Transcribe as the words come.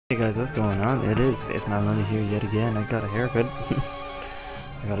Hey guys, what's going on? It is Baseman Lonely here yet again. I got a haircut.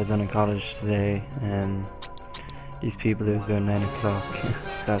 I got it done in college today, and these people, it was about 9 o'clock.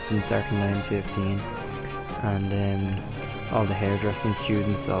 Class didn't start at 9:15, and all the hairdressing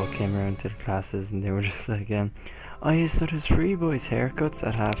students all came around to the classes, and they were just like, oh yeah, so there's free boys haircuts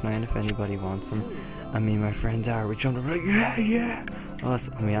at 9:30 if anybody wants them. And me and my friends we jumped up like, yeah.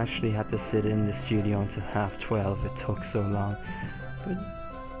 And we actually had to sit in the studio until 12:30. It took so long. But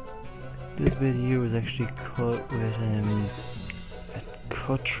this bit here was actually cut with a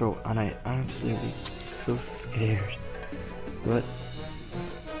cutthroat, and I absolutely so scared. But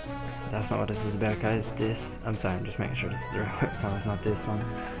that's not what this is about, guys. I'm sorry, I'm just making sure this is the right. No, it's not this one.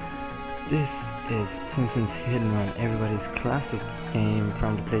 This is Simpsons Hit and Run, everybody's classic game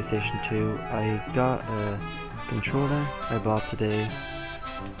from the PlayStation 2. I got a controller I bought today,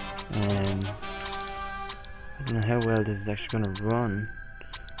 and I don't know how well this is actually going to run.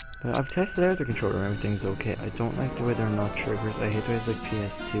 But I've tested out the controller and everything's okay. I don't like the way they're not triggers. I hate the way it's like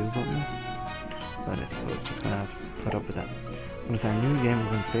PS2 buttons. But I suppose just gonna have to put up with that. When it's our new game,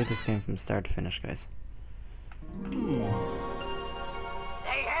 we're gonna play this game from start to finish, guys.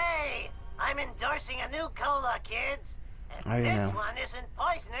 Hey! I'm endorsing a new cola, kids. And this one isn't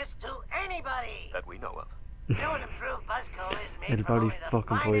poisonous to anybody. That we know of. New and improved Buzz Cola is made It'll from probably only the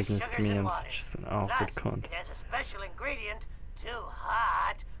fucking finest poisonous to sugars me. and I'm waters. just an awkward Plus, cunt. it has a special ingredient too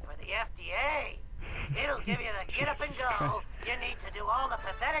hot for the FDA. It'll give you the get up and Jesus go Christ. you need to do all the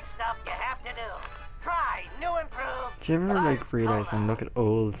pathetic stuff you have to do. Try new improved Do you ever like Buzz realize Cola. and look at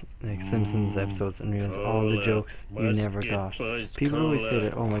old like Simpsons episodes and realize all the jokes you never got? People always say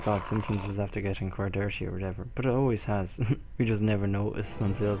that, oh my god, Simpsons is after getting quite dirty or whatever, but it always has. We just never noticed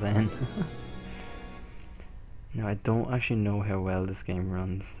until then. Now I don't actually know how well this game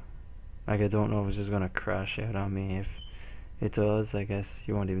runs. Like, I don't know if it's just gonna crash out on me. If it does, I guess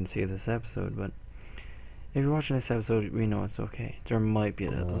you won't even see this episode, but if you're watching this episode, we know it's okay. There might be a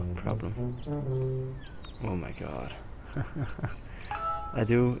little problem. Oh my god. I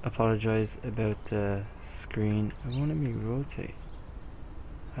do apologize about the screen. It won't let me rotate.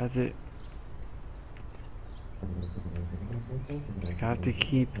 How's it? Like, I have to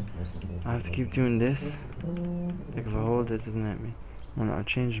keep doing this. Like, if I hold it, doesn't let me. Oh no, I'll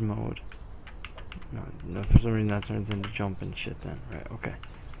change mode. No, for some reason that turns into jumping shit then. Right, okay.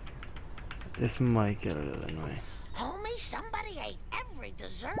 This might get a little annoying. Homie, somebody ate every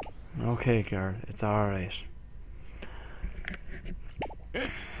dessert. Okay, Garrett, it's alright.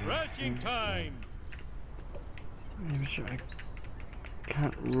 It's scratching time! Maybe sure I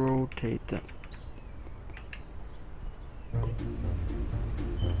can't rotate them.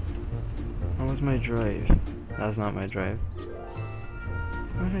 What was my drive? That's not my drive.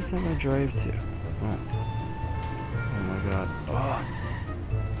 Where did I set my drive to? Oh my god. Oh.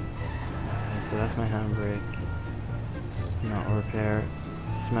 Okay, so that's my handbrake. Not repair.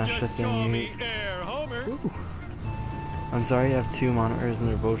 Smash the thingy. Ooh. I'm sorry, I have two monitors and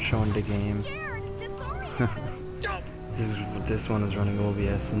they're both showing the game. This one is running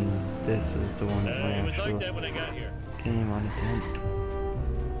OBS and this is the one with my actual game on it then.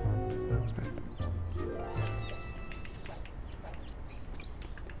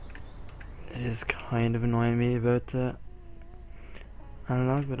 It is kind of annoying me about the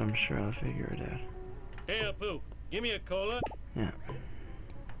analog, but I'm sure I'll figure it out. Hey, Apu, give me a cola. Yeah.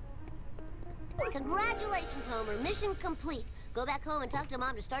 Congratulations, Homer. Mission complete. Go back home and talk to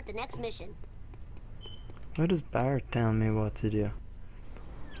Mom to start the next mission. Why does Bart tell me what to do?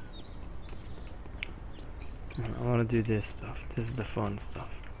 I want to do this stuff. This is the fun stuff.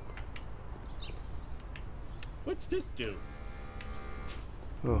 What's this do?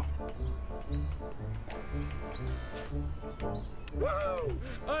 Oh. Woo!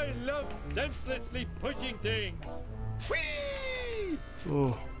 I love senselessly pushing things. Whee!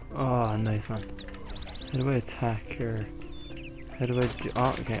 Oh. Oh, nice one. How do I attack her? How do I do?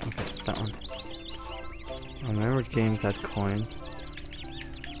 Oh, okay, it's that one. I remember games had coins.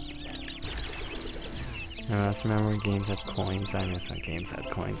 No, that's remember when games had coins. I miss when games had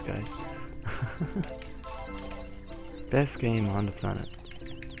coins, guys. Best game on the planet.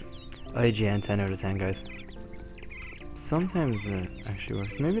 IGN 10 out of 10, guys. Sometimes it actually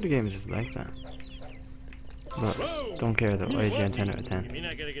works. Maybe the game is just like that. But don't care though. IGN 10 out of 10. You mean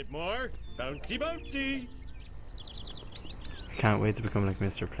I gotta get more? Bouncy, bouncy. I can't wait to become like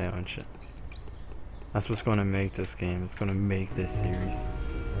Mr. Playo and shit. That's what's gonna make this game. It's gonna make this series.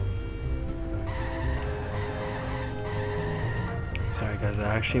 Sorry guys, I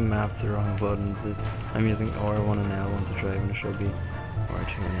actually mapped the wrong buttons. I'm using R1 and L1 to drive, and it should be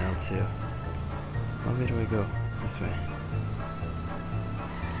R2 and L2. What way do I go? This way.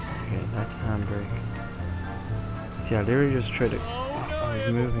 That's handbrake. See, I literally just tried to... Oh, I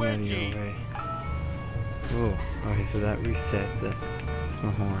was moving out of your way. Whoa. Okay, so that resets it. That's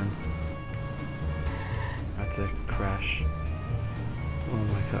my horn. That's a crash. Oh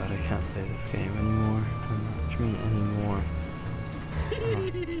my god, I can't play this game anymore. What do you mean anymore?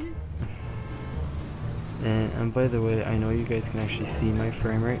 Oh. And by the way, I know you guys can actually see my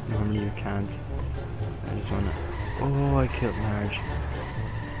frame rate. Normally you can't. I just wanna... Oh, I killed Marge.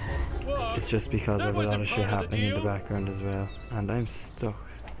 It's just because I have a lot of shit happening in the background as well. And I'm stuck.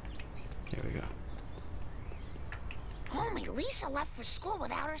 Here we go. Homie, Lisa left for school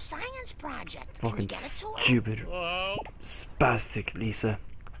without her science project. Fucking stupid, spastic Lisa.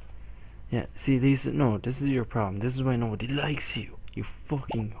 Yeah, see Lisa, no, this is your problem. This is why nobody likes you. You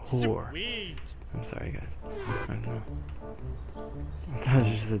fucking whore. Sweet. I'm sorry guys. I don't know. That was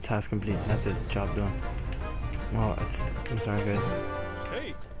just a task complete. That's it, job done. Oh, I'm sorry guys.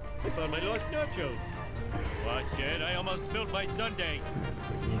 Hey, I found my lost nachos. Watch it, I almost spilled my sundae.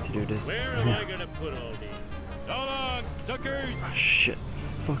 We need to do this. Where am I gonna put all these? So long, suckers! Oh shit.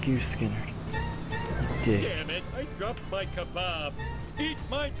 Fuck you, Skinner. You dick. Damn it, I dropped my kebab. Eat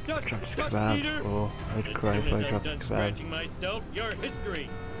my dust, Drops dust kebab. eater! Oh, I'd cry if I dropped kebab. Scratching myself, your history.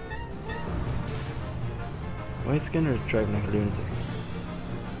 Why is Skinner driving like a lunatic?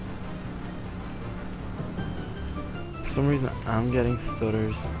 For some reason I'm getting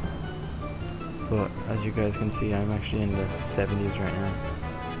stutters, but as you guys can see I'm actually in the 70s right now.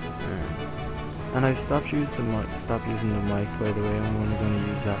 And I've stopped using the mic by the way. I'm only going to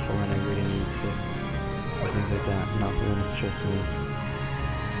use that for when I really need to, or things like that, not for when it's just me.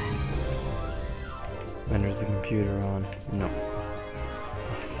 When there's a computer on, no.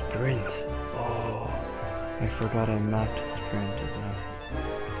 Sprint. Oh, I forgot I mapped sprint as well.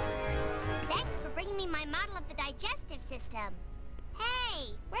 Thanks for bringing me my model of the digestive system.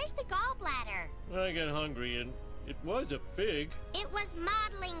 Hey, where's the gallbladder? I got hungry and it was a fig. It was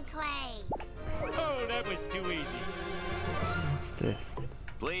modeling clay. Oh, that was too easy. What's this?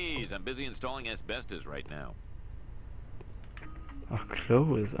 Please, I'm busy installing asbestos right now. Oh,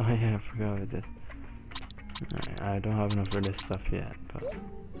 clothes. Oh yeah, I forgot about this. I don't have enough for this stuff yet, but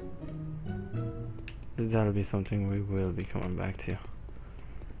that'll be something we will be coming back to. It's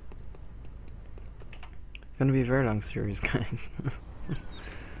gonna be a very long series, guys.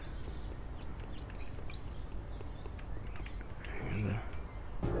 And the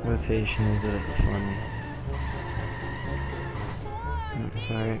rotation is a little funny.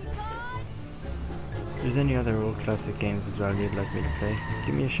 Sorry. If there's any other old classic games as well you'd like me to play,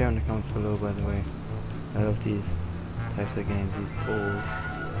 give me a shout in the comments below, by the way. I love these types of games, these old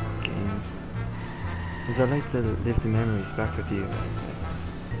games. Because I like to live the memories back with you guys.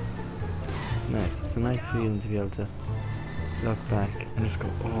 It's nice. It's a nice feeling to be able to look back and just go,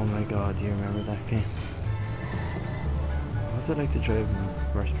 oh my god, do you remember that game? What's it like to drive in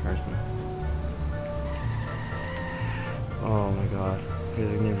first person? Oh my god.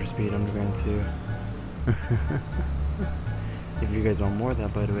 Feels like Need for Speed Underground 2. If you guys want more of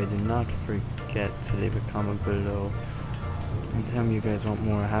that, by the way, do not forget to leave a comment below and tell me you guys want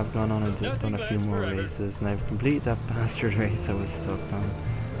more. I have gone on and done a few more races, and I've completed that bastard race I was stuck on.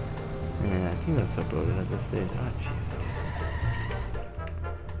 Yeah, I think that's uploaded at this stage. Oh jeez.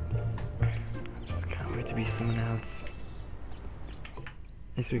 I just can't wait to be someone else.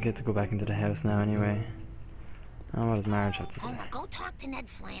 At least we get to go back into the house now anyway. Oh, what does Marge have to say? Homer, go talk to Ned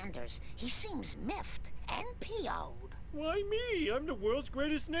Flanders. He seems miffed and PO'd. Why me? I'm the world's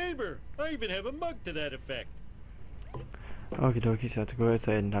greatest neighbor. I even have a mug to that effect. Okie dokie, so I have to go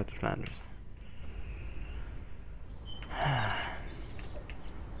outside and talk to Flanders. I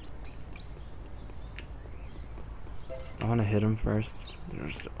want to hit him first. I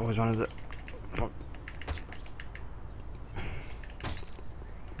just always wanted to... Fuck.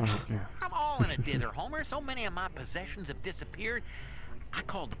 I'm all in a dither, Homer. So many of my possessions have disappeared. I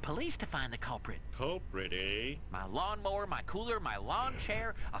called the police to find the culprit. Culprit, eh? My lawnmower, my cooler, my lawn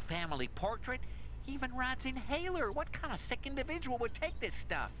chair, a family portrait, even Rod's inhaler. What kind of sick individual would take this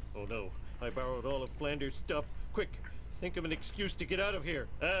stuff? Oh no, I borrowed all of Flanders' stuff. Quick, think of an excuse to get out of here.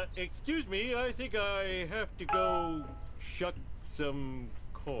 Excuse me, I think I have to go shut some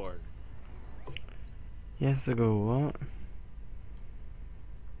cord. Yes, to go what?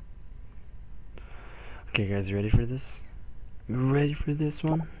 Okay guys, you ready for this? You ready for this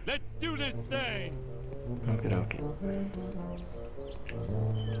one? Let's do this thing! Okay, okay.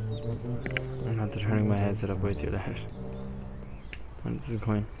 I'm not turning my headset up way too loud. When this is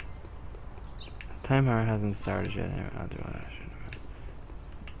going. Timer hasn't started yet. Anyway, I'll do all that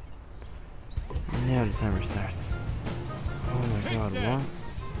shit. Now the timer starts. Oh my god, what?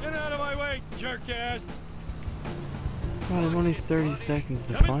 Get out of my right, jerk ass. God, I have only 30 seconds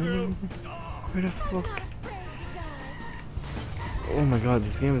to find him. Where the fuck? Oh my god,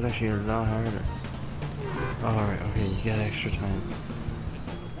 this game is actually a lot harder. Alright, okay, you get extra time.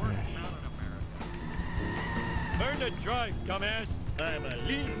 Learn to drive, dumbass. I'm a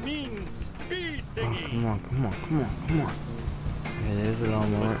lean, mean speed Oh, thingy. come on, come on, come on, come on. Okay, there's a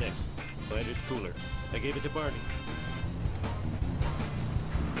lawnmower. What's next? Flanders cooler. I gave it to Barney.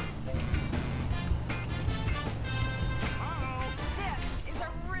 This is a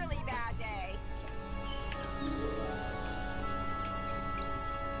really bad day.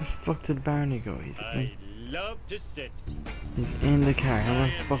 Where the fuck did Barney go? I love to sit. He's in the car. How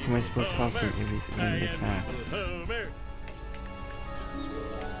the fuck am I supposed to talk to him if he's in the car? Homer.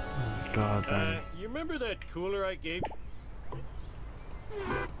 Oh my god, Barney. You remember that cooler I gave?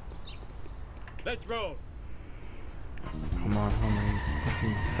 Let's roll. Come on, Homer, you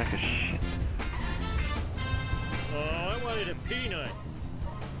fucking sack of shit. Oh, I wanted a peanut.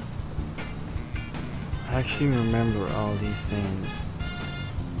 I actually remember all these things.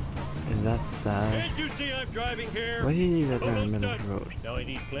 Is that sad? Can't you see I'm driving here? Why do you leave that there in the Almost middle of done. the road? Now I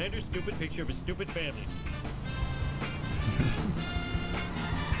need Flanders' stupid picture of a stupid family.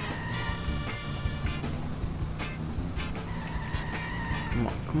 Come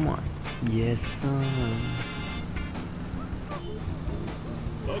on, come on. Yes, son.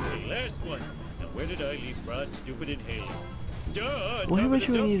 Okay, last one. Now where did I leave Rod's stupid inhaler? Duh! Why top would of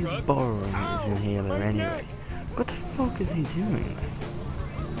you the need dump to truck. borrow his Ow, inhaler my anyway? neck. What the fuck is he doing?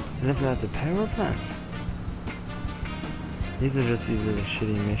 He left it at the power plant. These are just these little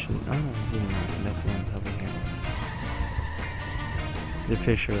shitty missions. Oh, he didn't mind. He left it on top of here. The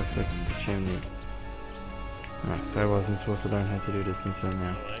picture looks like the chimneys. Oh, so I wasn't supposed to learn how to do this until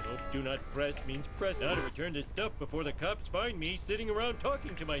now. I hope do not press means press. Now to return this stuff before the cops find me sitting around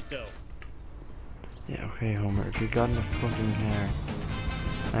talking to myself. Yeah, okay, Homer, if you got in the fucking car.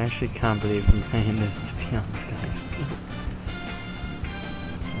 I actually can't believe I'm playing this, to be honest, guys.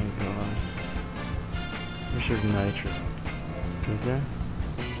 Oh my god. Wish there's nitrous. Is there?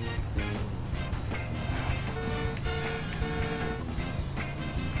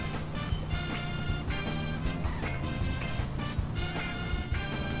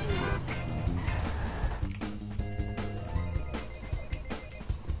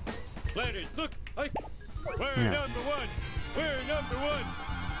 Flanders, look! We're Yeah. number one! We're number one!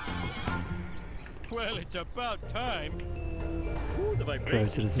 Well, it's about time. Ooh, the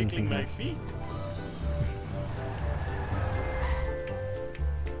vibrations to the Simpson tickling my house. feet.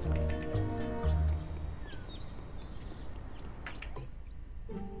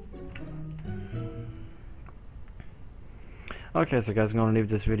 Okay, so guys, I'm going to leave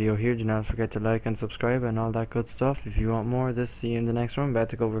this video here. Do not forget to like and subscribe and all that good stuff. If you want more of this, see you in the next one. I'm about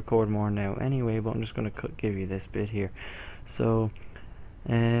to go record more now anyway, but I'm just going to give you this bit here. So,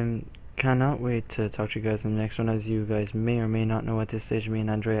 cannot wait to talk to you guys in the next one. As you guys may or may not know, at this stage, me and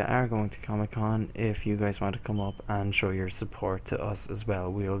Andrea are going to Comic-Con. If you guys want to come up and show your support to us as well,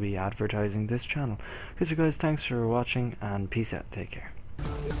 we will be advertising this channel. Okay, so guys, thanks for watching and peace out. Take care.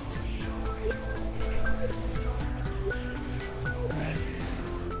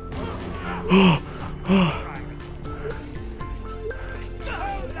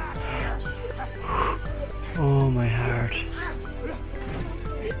 Oh, my heart.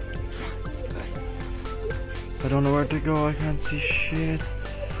 I don't know where to go, I can't see shit.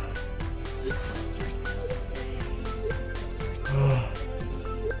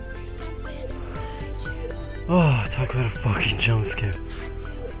 Oh, talk about a fucking jump scare.